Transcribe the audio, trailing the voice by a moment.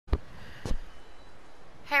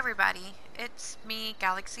everybody, it's me,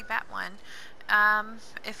 Galaxy Bat One.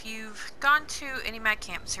 If you've gone to any of my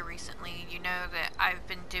camps here recently, you know that I've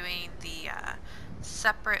been doing the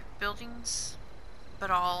separate buildings, but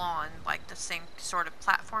all on like the same sort of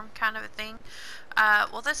platform kind of a thing.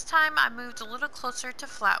 Well, this time I moved a little closer to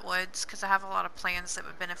Flatwoods because I have a lot of plans that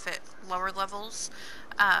would benefit lower levels.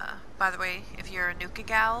 By the way, if you're a Nuka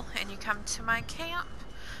gal and you come to my camp,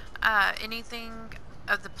 anything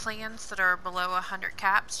of the plans that are below 100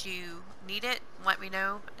 caps, you need it, let me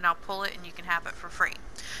know and I'll pull it and you can have it for free.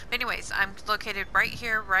 But anyways, I'm located right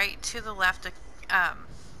here, right to the left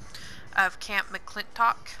of Camp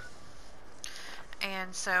McClintock.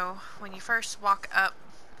 And so when you first walk up,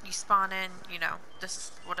 you spawn in, this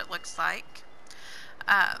is what it looks like.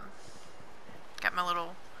 Um, got my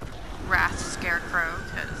little Wrath Scarecrow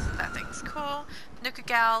because that thing's cool. Nuka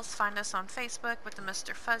Gals, find us on Facebook with the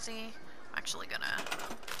Mr. Fuzzy. I'm actually gonna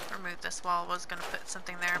remove this wall. I was gonna put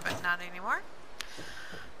something there, but not anymore.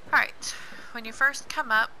 Alright, when you first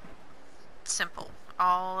come up, simple.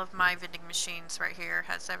 All of my vending machines right here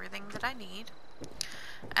has everything that I need.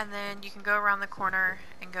 And then you can go around the corner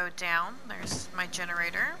and go down. There's my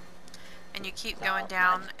generator. And you keep going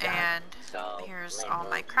down, and here's all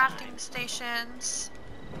my crafting stations,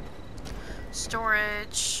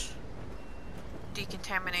 storage,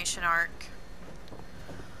 decontamination arc.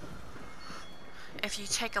 If you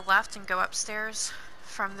take a left and go upstairs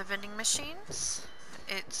from the vending machines,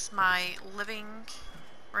 it's my living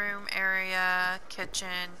room area,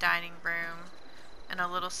 kitchen, dining room, and a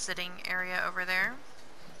little sitting area over there.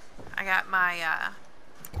 I got my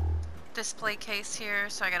display case here,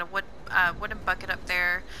 so I got a wooden bucket up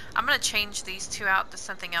there. I'm going to change these two out to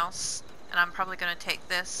something else, and I'm probably going to take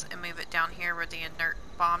this and move it down here where the inert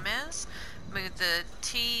bomb is. Move the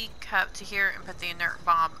tea cup to here and put the inert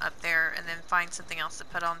bomb up there, and then find something else to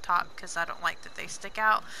put on top because I don't like that they stick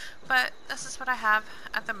out. But this is what I have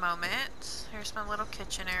at the moment. Here's my little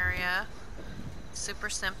kitchen area. Super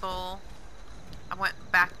simple. I went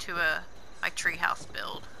back to my treehouse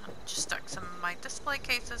build. Just stuck some of my display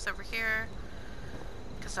cases over here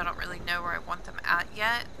because I don't really know where I want them at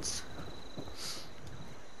yet.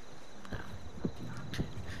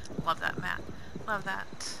 Love that mat. Love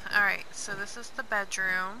that. Alright, so this is the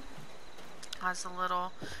bedroom. Has a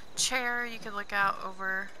little chair you can look out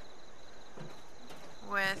over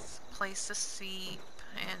with place to sleep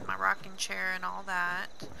and my rocking chair and all that.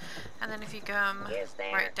 And then if you come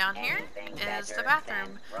right down here is the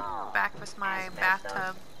bathroom. Back with my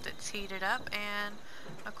bathtub that's heated up, and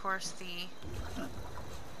of course the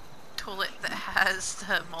toilet that has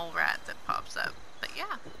the mole rat that pops up. But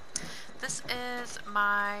yeah, this is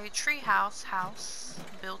my treehouse house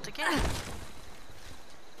built again.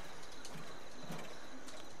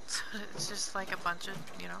 So it's just like a bunch of,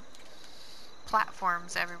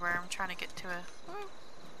 platforms everywhere. I'm trying to get to a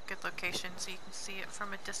good location so you can see it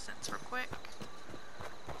from a distance real quick.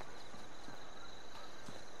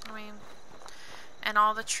 And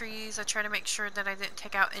all the trees, I try to make sure that I didn't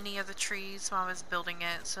take out any of the trees while I was building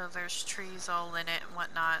it, so there's trees all in it and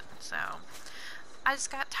whatnot. So I just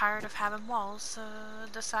got tired of having walls, so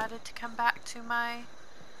decided to come back to my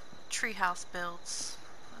treehouse builds.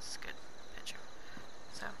 That's a good picture.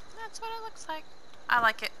 So that's what it looks like. I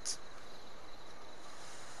like it.